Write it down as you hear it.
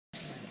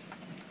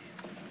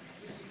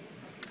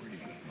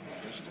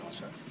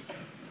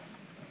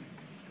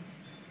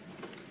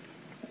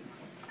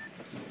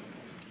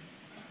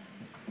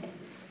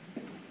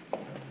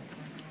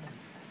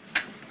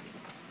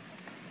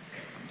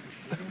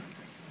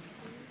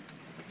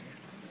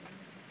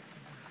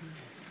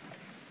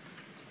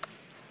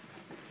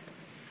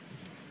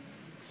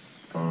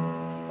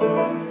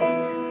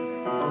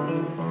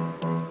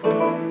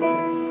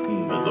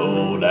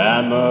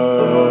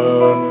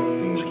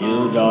hammer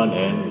killed John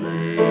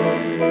Henry.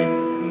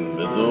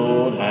 This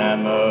old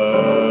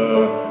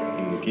hammer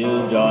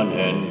killed John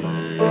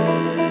Henry.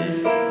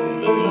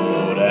 This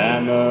old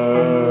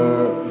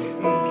hammer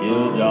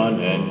killed John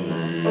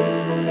Henry.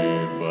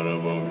 But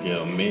it won't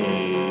kill me.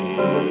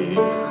 No, it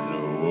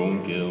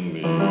won't kill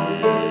me.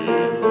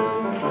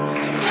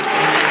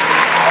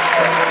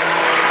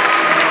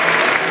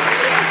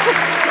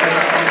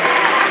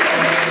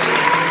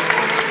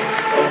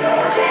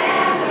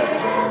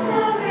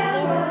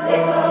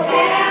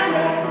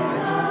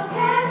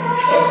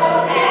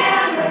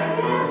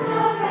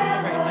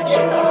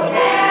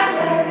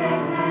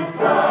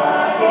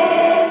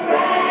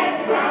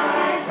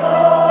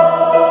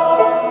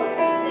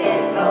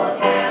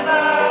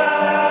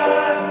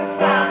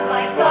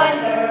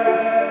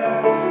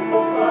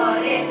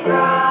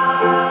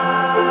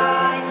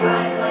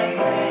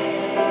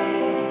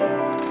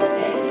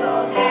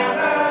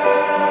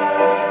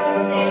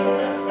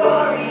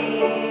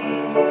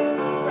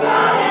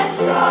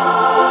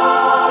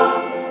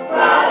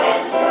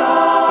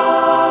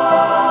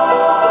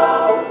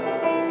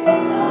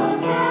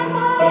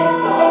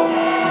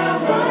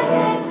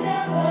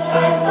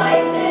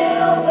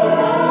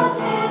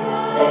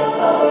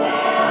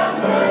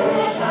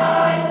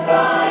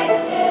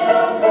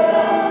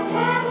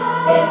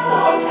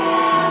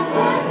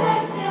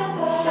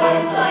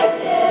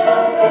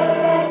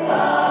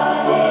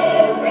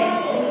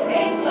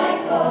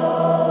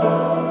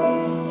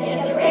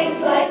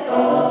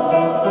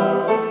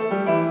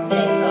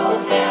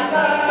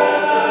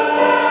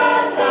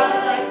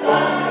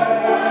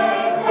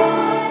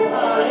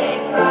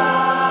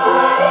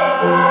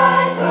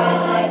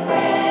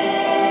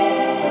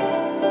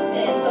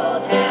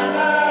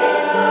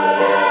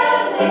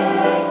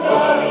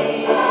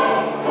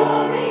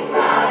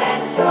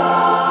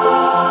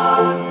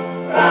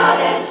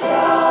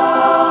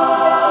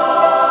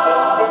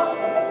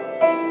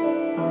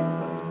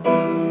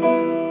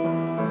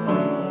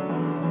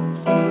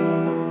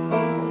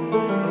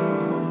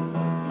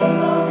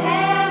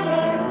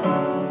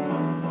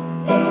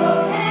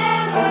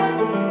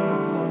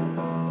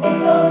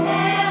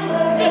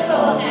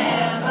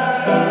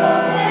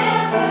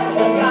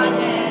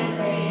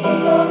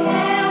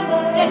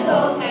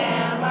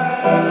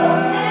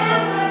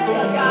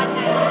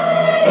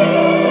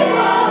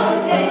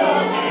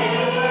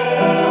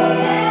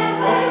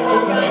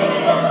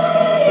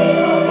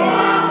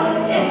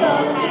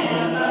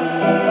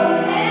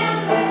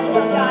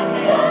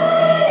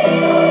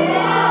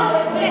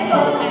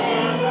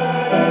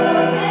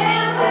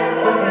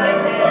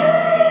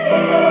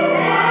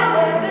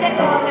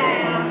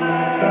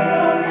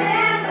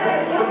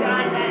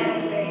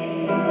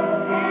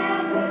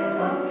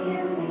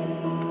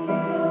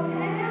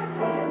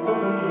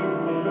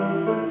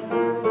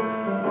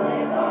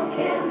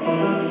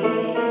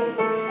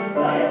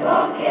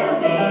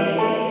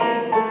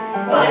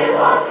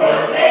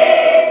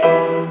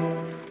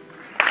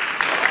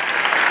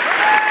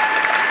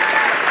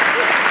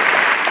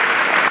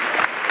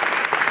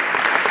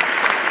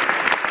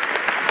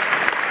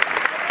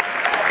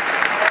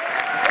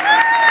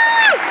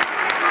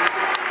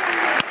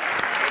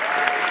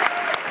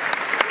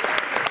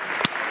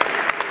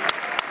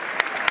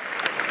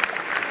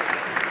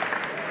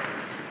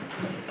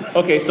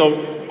 Okay,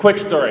 so quick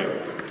story.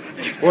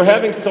 We're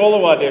having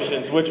solo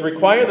auditions, which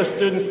require the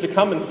students to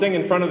come and sing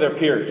in front of their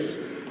peers.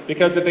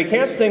 Because if they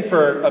can't sing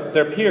for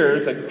their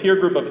peers, a peer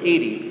group of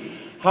 80,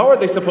 how are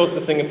they supposed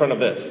to sing in front of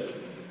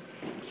this?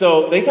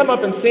 So they come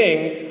up and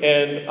sing,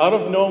 and out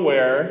of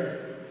nowhere,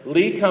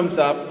 Lee comes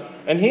up,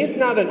 and he's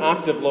not an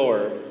octave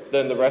lower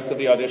than the rest of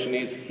the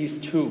auditionees, he's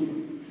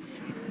 2.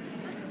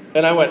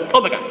 And I went,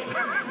 oh my God.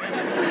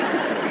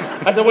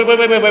 I said,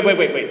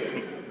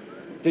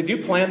 wait. Did you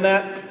plan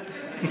that?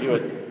 He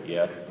went,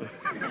 yeah.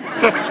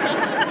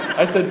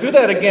 I said, do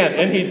that again,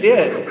 and he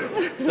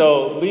did.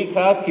 So Lee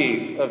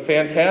Kottke, a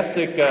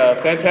fantastic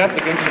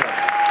instrument.